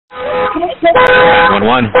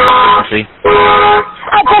1-1. See.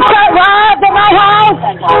 I just got robbed in my house.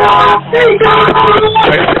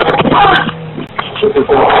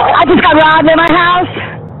 I just got robbed in my house.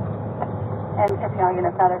 And if you know,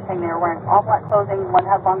 another thing, they were wearing all black clothing. One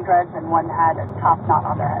had long dreads and one had a top knot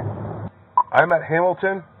on their head. I'm at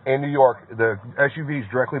Hamilton and New York. The SUV's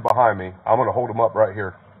directly behind me. I'm going to hold them up right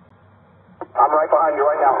here. I'm right behind you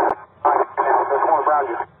right now. There's one around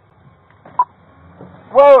you.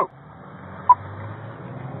 Whoa!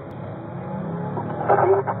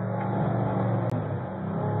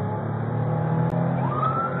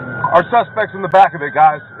 Our suspect's in the back of it,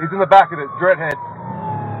 guys. He's in the back of it, Dreadhead.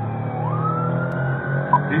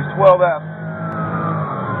 He's 12F.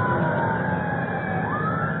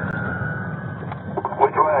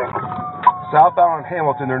 Which way? Southbound on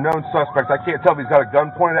Hamilton, they're known suspects. I can't tell if he's got a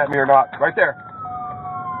gun pointed at me or not. Right there.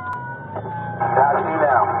 That's you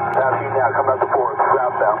now. That's you now. Coming up the 4th,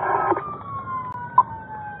 southbound.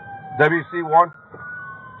 WC1.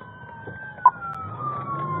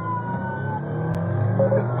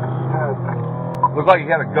 Looks like he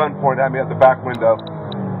had a gun pointed at me at the back window.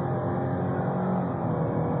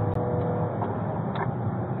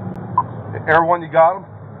 Everyone, you got him?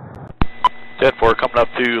 10-4 coming up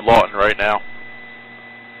to Lawton right now.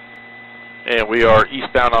 And we are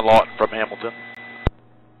eastbound on Lawton from Hamilton.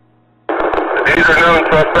 These are known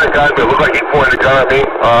suspect guys, but it looks like he pointed a gun at me.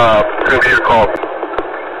 It's going to be your call.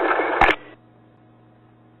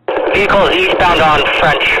 Vehicle eastbound on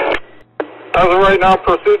French. As of right now,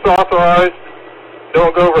 pursuit's authorized.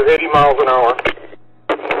 Don't go over 80 miles an hour.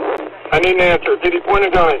 I need an answer. Did he point a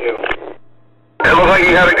gun at you? It looked like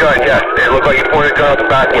he had a gun, yes. It looked like he pointed a gun out the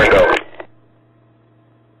back window.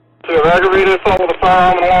 So you have aggravated assault with a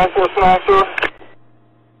firearm and a law enforcement officer?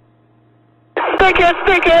 Stick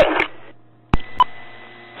it!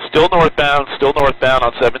 Still northbound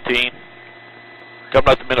on 17. Coming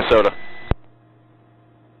up to Minnesota.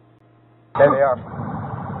 There they are.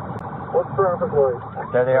 What's traffic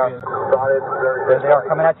like? There they are. There they are,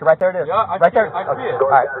 coming at you. Right there it is. Yeah, right there. I see it. All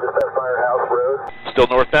right. Firehouse Road. Still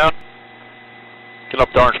northbound. Get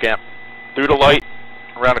up to Orange Camp. Through the light,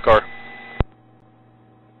 around the car.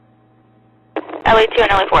 LA2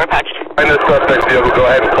 and LA4 patched. And this suspect vehicle, go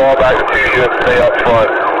ahead and fall back to 2 units, stay up front.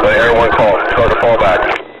 Let everyone call. Start to fall back.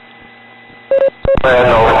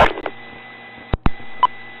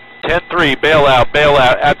 10-3, bail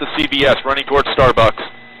out at the CVS, running towards Starbucks.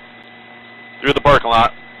 Through the parking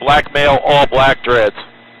lot. Black male, all black dreads.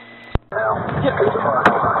 Get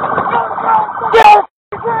on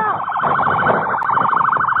the ground!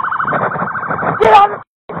 Get on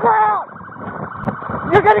the ground!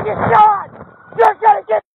 You're gonna get shot! You're gonna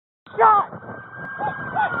get shot!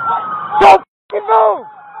 Don't f***ing move!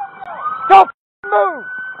 Don't f***ing move!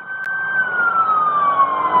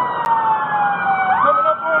 Coming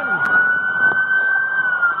up on you.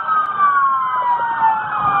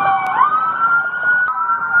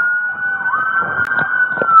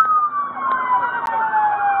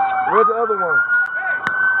 Where's the other one?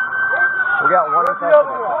 We got one in custody.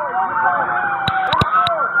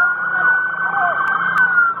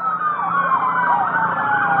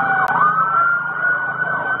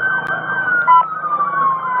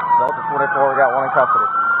 Delta 24, we got one in custody.